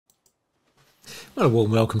Well, a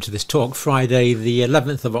warm welcome to this talk, Friday the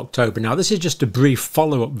 11th of October. Now, this is just a brief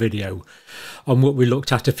follow-up video on what we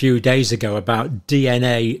looked at a few days ago about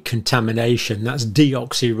DNA contamination. That's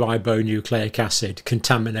deoxyribonucleic acid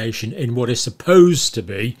contamination in what is supposed to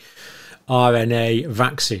be RNA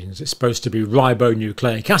vaccines. It's supposed to be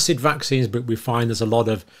ribonucleic acid vaccines, but we find there's a lot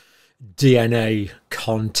of DNA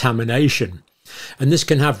contamination. And this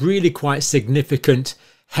can have really quite significant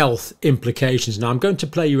health implications. Now, I'm going to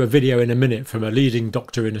play you a video in a minute from a leading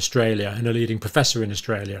doctor in Australia and a leading professor in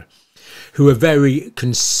Australia who are very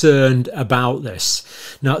concerned about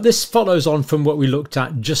this. Now, this follows on from what we looked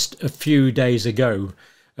at just a few days ago.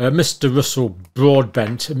 Mr. Russell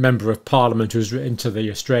Broadbent, a member of Parliament who's written to the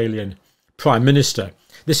Australian Prime Minister,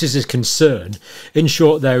 this is his concern. In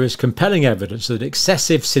short, there is compelling evidence that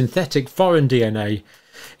excessive synthetic foreign DNA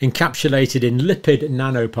encapsulated in lipid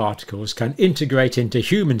nanoparticles can integrate into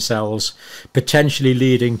human cells, potentially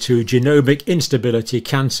leading to genomic instability,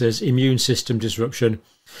 cancers, immune system disruption,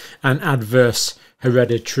 and adverse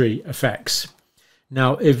hereditary effects.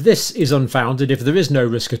 Now, if this is unfounded, if there is no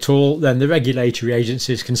risk at all, then the regulatory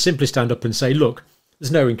agencies can simply stand up and say, look,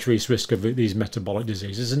 there's no increased risk of these metabolic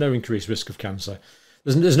diseases, there's no increased risk of cancer.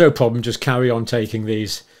 There's no problem, just carry on taking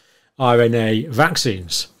these RNA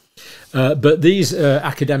vaccines. But these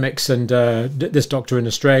academics and this doctor in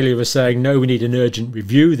Australia are saying, no, we need an urgent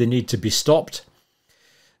review. They need to be stopped.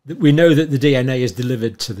 We know that the DNA is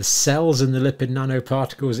delivered to the cells in the lipid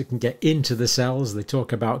nanoparticles. It can get into the cells. They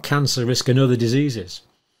talk about cancer risk and other diseases.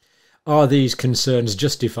 Are these concerns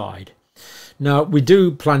justified? Now, we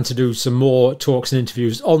do plan to do some more talks and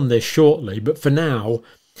interviews on this shortly, but for now,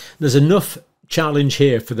 there's enough challenge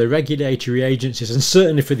here for the regulatory agencies and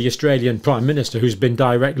certainly for the Australian Prime Minister, who's been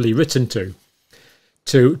directly written to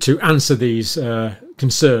answer these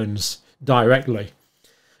concerns directly.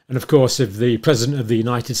 And of course, if the President of the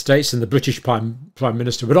United States and the British Prime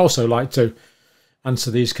Minister would also like to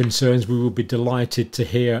answer these concerns, we will be delighted to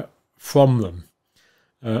hear from them.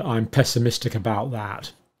 I'm pessimistic about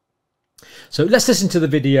that. So let's listen to the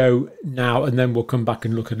video now, and then we'll come back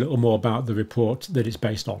and look a little more about the report that it's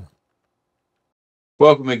based on.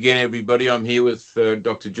 Welcome again, everybody. I'm here with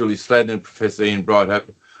Dr. Julie Sladen and Professor Ian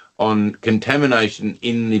Brightope on contamination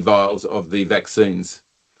in the vials of the vaccines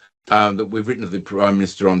that we've written to the Prime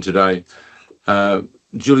Minister on today.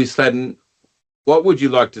 Julie Sladen, what would you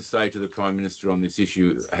like to say to the Prime Minister on this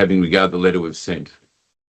issue, having regard to the letter we've sent?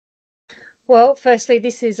 Well, firstly,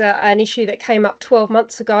 this is an issue that came up 12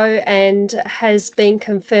 months ago and has been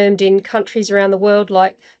confirmed in countries around the world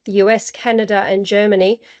like the US, Canada and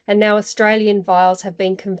Germany. And now Australian vials have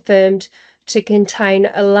been confirmed to contain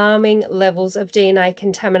alarming levels of DNA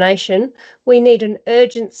contamination. We need an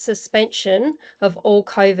urgent suspension of all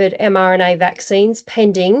COVID mRNA vaccines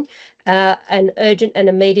pending an urgent and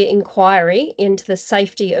immediate inquiry into the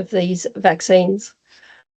safety of these vaccines.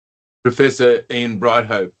 Professor Ian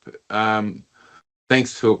Brightope,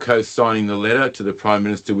 thanks for co-signing the letter to the Prime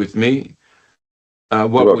Minister with me.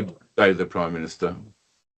 What would you say to the Prime Minister?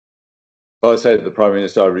 I say to the Prime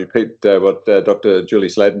Minister, I repeat what Dr. Julie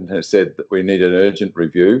Sladen has said, that we need an urgent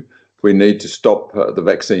review. We need to stop the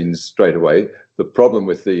vaccines straight away. The problem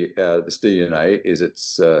with this DNA is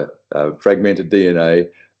it's fragmented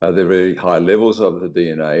DNA. There are very high levels of the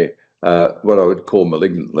DNA, what I would call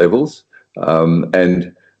malignant levels,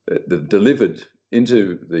 and delivered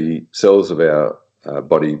into the cells of our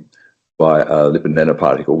body by a lipid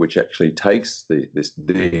nanoparticle, which actually takes this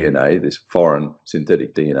DNA, this foreign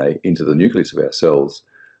synthetic DNA, into the nucleus of our cells,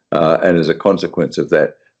 and as a consequence of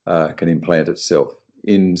that, can implant itself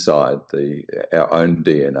inside our own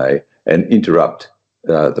DNA and interrupt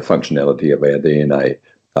the functionality of our DNA.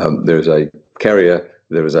 There is a carrier,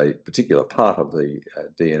 there is a particular part of the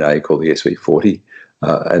DNA called the SV40,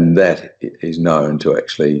 and that is known to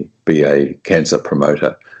actually be a cancer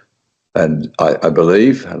promoter. And I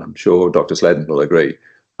believe, and I'm sure Dr. Sladen will agree,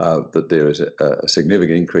 that there is a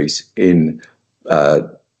significant increase in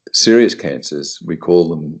serious cancers. We call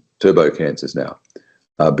them turbo cancers now,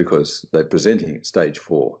 because they're presenting at stage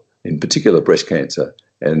 4, in particular breast cancer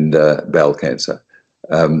and bowel cancer.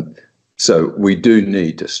 So we do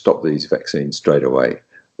need to stop these vaccines straight away.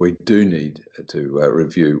 We do need to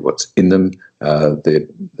review what's in them, the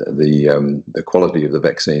quality of the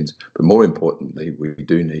vaccines, but more importantly, we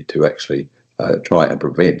do need to actually try and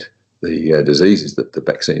prevent the diseases that the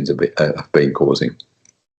vaccines have been causing.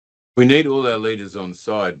 We need all our leaders on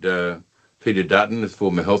side. Peter Dutton, as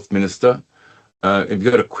former health minister. Have you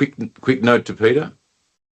got a quick note to Peter?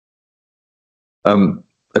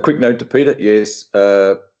 A quick note to Peter, yes.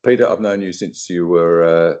 Peter, I've known you since you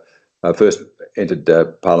were first entered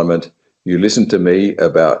Parliament. You listen to me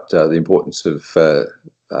about the importance of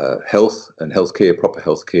health and healthcare, proper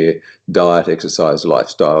healthcare, diet, exercise,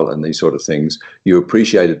 lifestyle, and these sort of things. You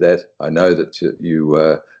appreciated that. I know that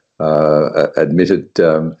you admitted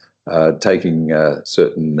taking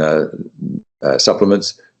certain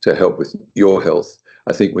supplements to help with your health.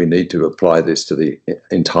 I think we need to apply this to the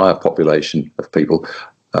entire population of people.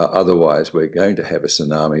 Otherwise, we're going to have a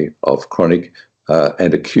tsunami of chronic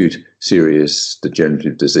and acute serious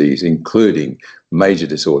degenerative disease, including major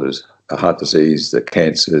disorders, heart disease, the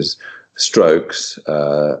cancers, strokes,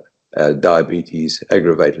 diabetes,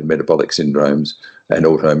 aggravated metabolic syndromes, and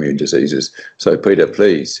autoimmune diseases. So, Peter,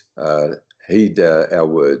 please heed our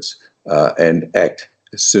words and act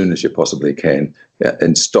as soon as you possibly can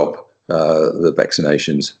and stop the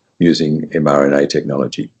vaccinations using mRNA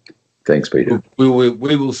technology. Thanks, Peter. We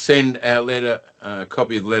will send our letter, a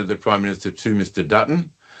copy of the letter of the Prime Minister to Mr.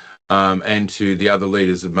 Dutton and to the other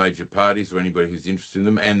leaders of major parties or anybody who's interested in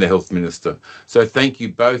them, and the Health Minister. So thank you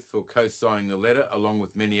both for co-signing the letter, along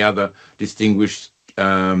with many other distinguished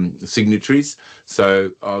signatories.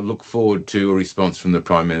 So I look forward to a response from the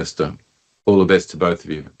Prime Minister. All the best to both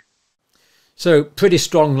of you. So pretty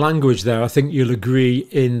strong language there. I think you'll agree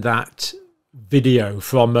in that video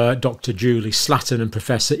from Dr. Julie Sladen and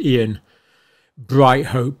Professor Ian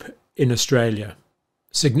Brighthope in Australia.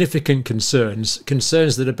 Significant concerns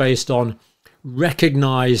that are based on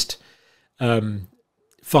recognised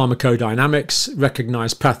pharmacodynamics,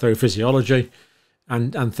 recognised pathophysiology,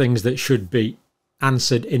 and things that should be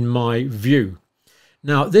answered in my view.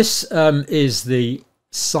 Now, this is the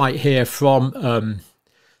site here from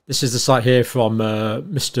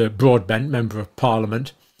Mr. Broadbent, Member of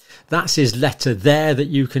Parliament. That's his letter there that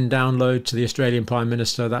you can download to the Australian Prime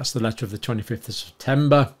Minister. That's the letter of the 25th of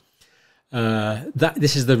September.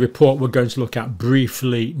 This is the report we're going to look at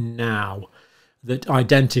briefly now that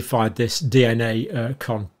identified this DNA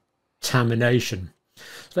contamination. So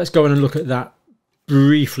let's go on and look at that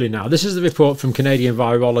briefly now. This is the report from Canadian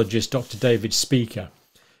virologist Dr. David Speicher.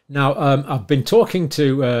 Now, I've been talking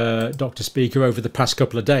to Dr. Speicher over the past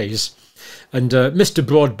couple of days, and Mr.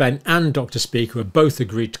 Broadbent and Dr. Speicher have both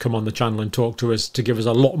agreed to come on the channel and talk to us to give us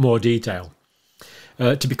a lot more detail.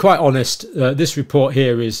 To be quite honest, this report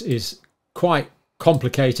here is quite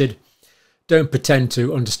complicated. Don't pretend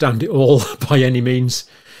to understand it all by any means.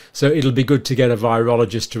 So it'll be good to get a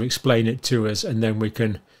virologist to explain it to us, and then we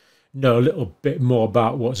can know a little bit more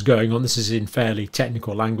about what's going on. This is in fairly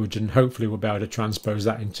technical language, and hopefully we'll be able to transpose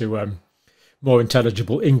that into more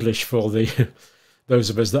intelligible English for the those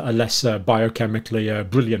of us that are less biochemically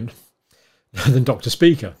brilliant than Dr.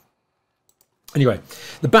 Speicher. Anyway,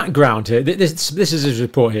 the background here, this is his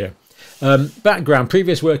report here. Background,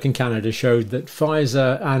 previous work in Canada showed that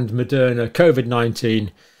Pfizer and Moderna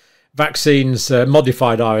COVID-19 vaccines,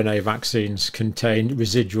 modified RNA vaccines, contain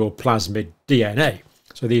residual plasmid DNA.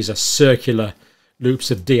 So these are circular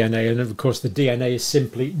loops of DNA, and of course the DNA is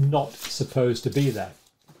simply not supposed to be there.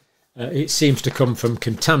 It seems to come from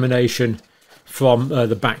contamination from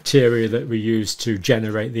the bacteria that we use to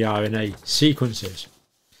generate the RNA sequences.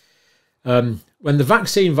 When the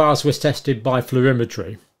vaccine vials was tested by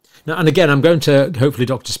fluorometry, now, and again, I'm going to, hopefully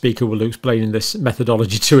Dr. Speicher will explain this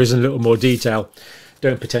methodology to us in a little more detail.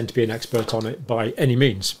 Don't pretend to be an expert on it by any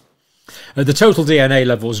means. The total DNA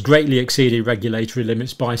levels greatly exceeded regulatory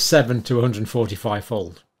limits by 7 to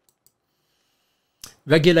 145-fold.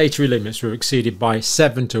 Regulatory limits were exceeded by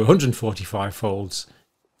 7 to 145-folds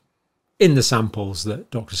in the samples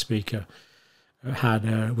that Dr. Speicher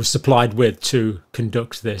was supplied with to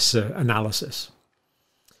conduct this analysis.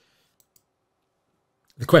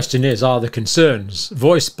 The question is, are the concerns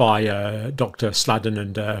voiced by Dr. Sladen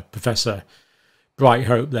and Professor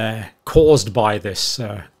Brighthope there caused by this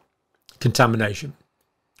contamination,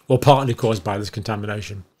 or partly caused by this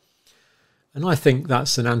contamination? And I think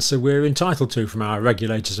that's an answer we're entitled to from our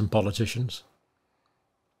regulators and politicians.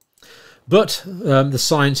 But the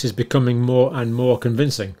science is becoming more and more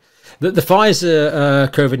convincing. That the Pfizer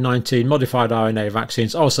COVID-19 modified RNA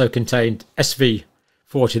vaccines also contained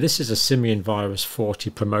SV40. This is a simian virus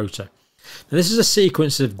 40 promoter. Now, this is a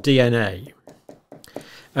sequence of DNA.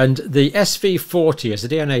 And the SV40 is a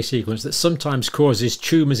DNA sequence that sometimes causes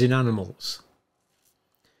tumours in animals.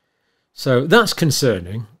 So that's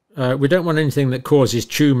concerning. We don't want anything that causes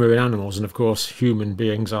tumour in animals, and of course human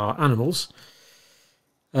beings are animals.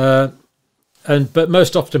 But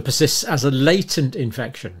most often persists as a latent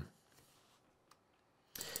infection.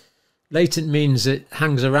 Latent means it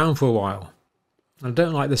hangs around for a while. I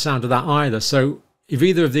don't like the sound of that either. So if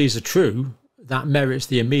either of these are true, that merits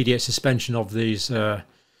the immediate suspension of these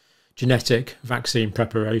genetic vaccine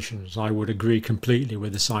preparations. I would agree completely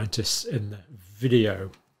with the scientists in the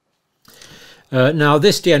video. Now,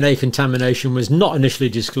 this DNA contamination was not initially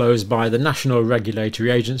disclosed by the national regulatory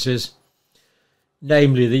agencies,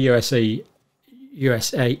 namely the USA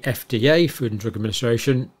FDA, Food and Drug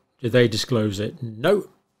Administration. Did they disclose it? No.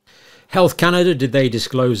 Health Canada, did they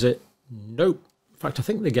disclose it? Nope. In fact, I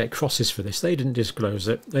think they get crosses for this. They didn't disclose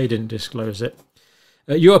it. They didn't disclose it.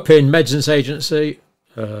 European Medicines Agency,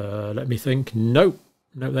 let me think. Nope.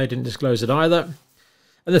 No, they didn't disclose it either.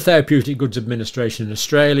 And the Therapeutic Goods Administration in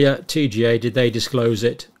Australia, TGA, did they disclose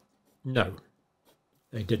it? No,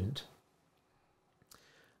 they didn't.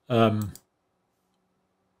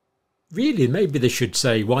 Really, maybe they should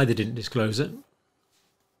say why they didn't disclose it.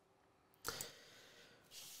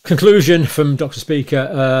 Conclusion from Dr.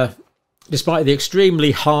 Speicher, despite the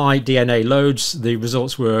extremely high DNA loads, the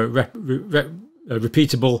results were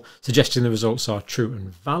repeatable, suggesting the results are true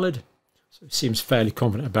and valid. So he seems fairly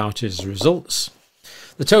confident about his results.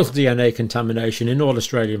 The total DNA contamination in all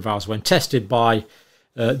Australian vials when tested by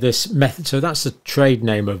this method. So that's the trade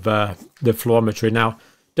name of the fluorometry. Now,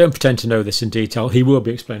 don't pretend to know this in detail. He will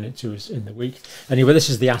be explaining it to us in the week. Anyway, this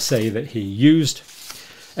is the assay that he used.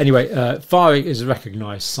 Anyway, far is a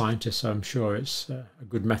recognised scientist, so I'm sure it's a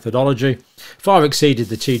good methodology. Far exceeded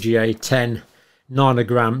the TGA 10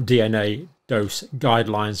 nanogram DNA dose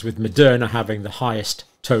guidelines, with Moderna having the highest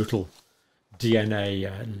total DNA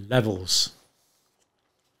levels.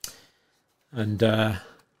 And there's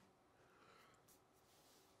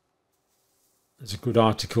a good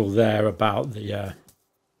article there about the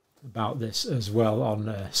about this as well on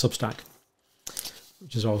Substack,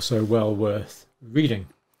 which is also well worth reading.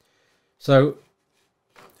 So,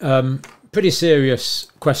 pretty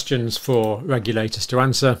serious questions for regulators to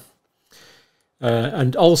answer.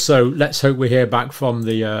 And also, let's hope we hear back from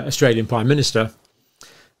the Australian Prime Minister.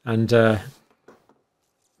 And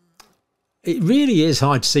it really is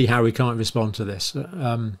hard to see how he can't respond to this.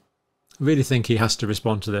 I really think he has to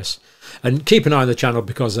respond to this. And keep an eye on the channel,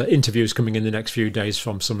 because interviews coming in the next few days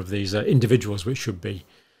from some of these individuals, which should be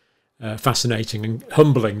fascinating and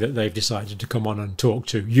humbling that they've decided to come on and talk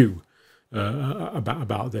to you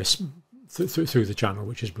about this through the channel,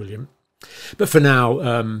 which is brilliant. But for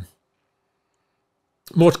now,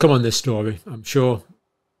 more to come on this story. I'm sure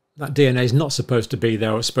that DNA is not supposed to be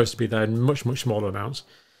there, or it's supposed to be there in much, much smaller amounts.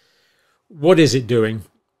 What is it doing?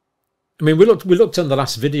 I mean, we looked on the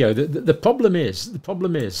last video. The problem is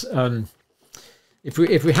if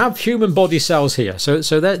we have human body cells here, so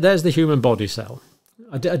there's the human body cell.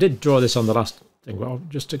 I did draw this on the last thing, but I'll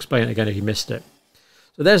just explain it again if you missed it.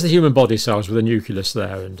 So there's the human body cells with a nucleus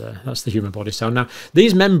there, and that's the human body cell. Now,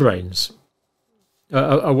 these membranes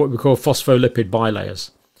are what we call phospholipid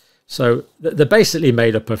bilayers. So they're basically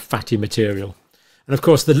made up of fatty material. And of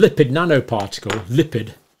course, the lipid nanoparticle,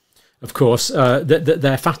 lipid, of course,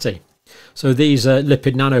 they're fatty. So these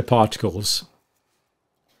lipid nanoparticles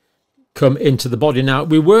come into the body. Now,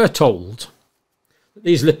 we were told that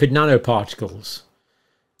these lipid nanoparticles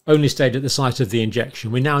only stayed at the site of the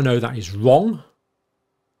injection. We now know that is wrong.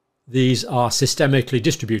 These are systemically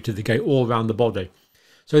distributed. They go all around the body.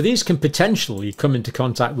 So these can potentially come into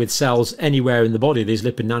contact with cells anywhere in the body, these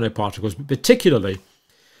lipid nanoparticles, but particularly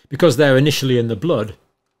because they're initially in the blood,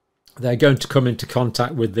 they're going to come into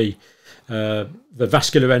contact with the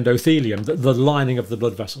vascular endothelium, the lining of the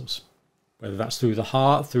blood vessels, whether that's through the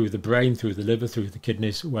heart, through the brain, through the liver, through the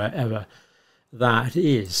kidneys, wherever that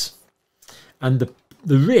is. And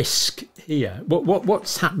the risk here,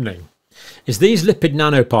 what's happening, is these lipid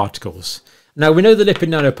nanoparticles. Now, we know the lipid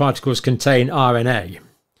nanoparticles contain RNA.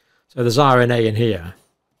 So there's RNA in here.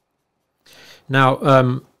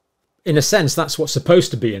 Now, in a sense, that's what's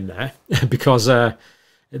supposed to be in there because they're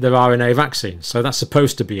RNA vaccines. So that's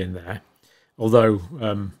supposed to be in there. Although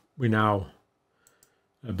we now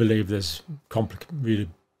believe there's really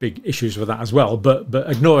big issues with that as well. But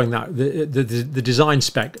ignoring that, the design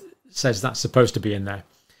spec says that's supposed to be in there.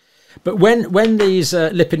 But when these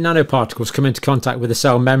lipid nanoparticles come into contact with the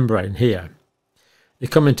cell membrane here, they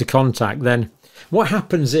come into contact, then what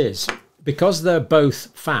happens is, because they're both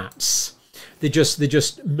fats, they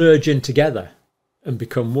just merge in together and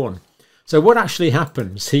become one. So what actually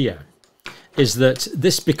happens here is that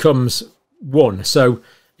this becomes one. So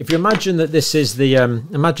if you imagine that this is the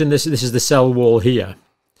this is the cell wall here,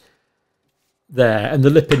 there, and the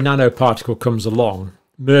lipid nanoparticle comes along,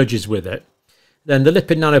 merges with it, then the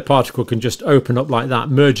lipid nanoparticle can just open up like that,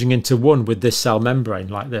 merging into one with this cell membrane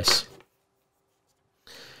like this.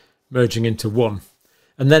 Merging into one.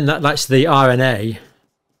 And then that lets the RNA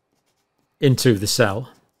into the cell.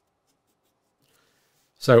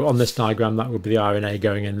 So on this diagram, that would be the RNA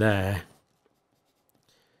going in there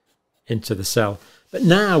into the cell. But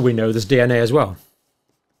now we know there's DNA as well.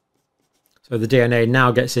 So the DNA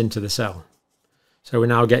now gets into the cell. So we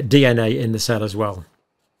now get DNA in the cell as well.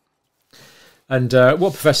 And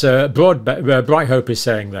what Professor Brighthope is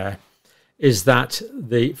saying there is that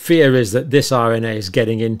the fear is that this RNA is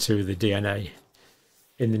getting into the DNA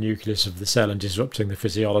in the nucleus of the cell and disrupting the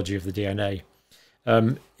physiology of the DNA.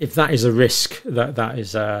 If that is a risk, that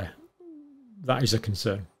is a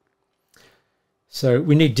concern. So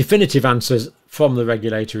we need definitive answers from the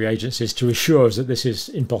regulatory agencies to assure us that this is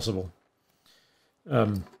impossible.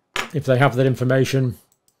 If they have that information,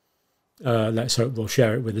 let's hope they'll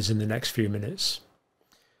share it with us in the next few minutes.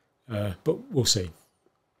 But we'll see.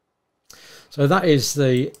 So that is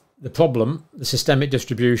the problem, the systemic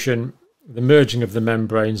distribution, the merging of the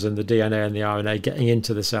membranes and the DNA and the RNA getting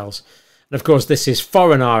into the cells. And of course, this is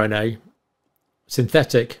foreign RNA,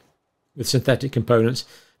 synthetic, with synthetic components.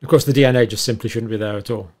 Of course, the DNA just simply shouldn't be there at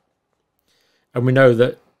all. And we know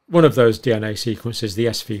that one of those DNA sequences, the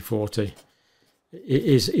SV40,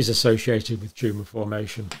 is associated with tumour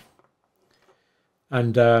formation.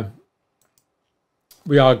 And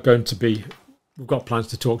we are going to be, we've got plans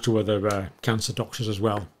to talk to other cancer doctors as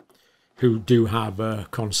well, who do have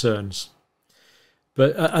concerns.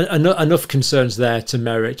 But enough concerns there to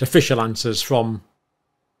merit official answers from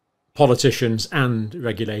politicians and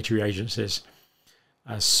regulatory agencies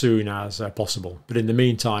as soon as possible. But in the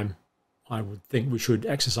meantime, I would think we should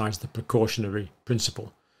exercise the precautionary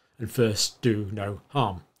principle and first do no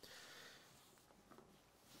harm.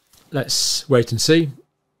 Let's wait and see.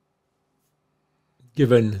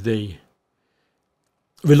 Given the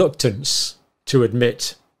reluctance to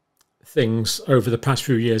admit things over the past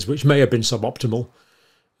few years which may have been suboptimal,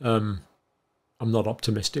 I'm not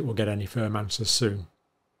optimistic we'll get any firm answers soon,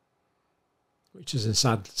 which is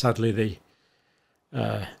sadly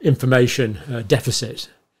the information deficit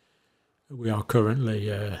we are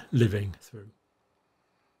currently living through.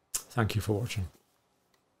 Thank you for watching.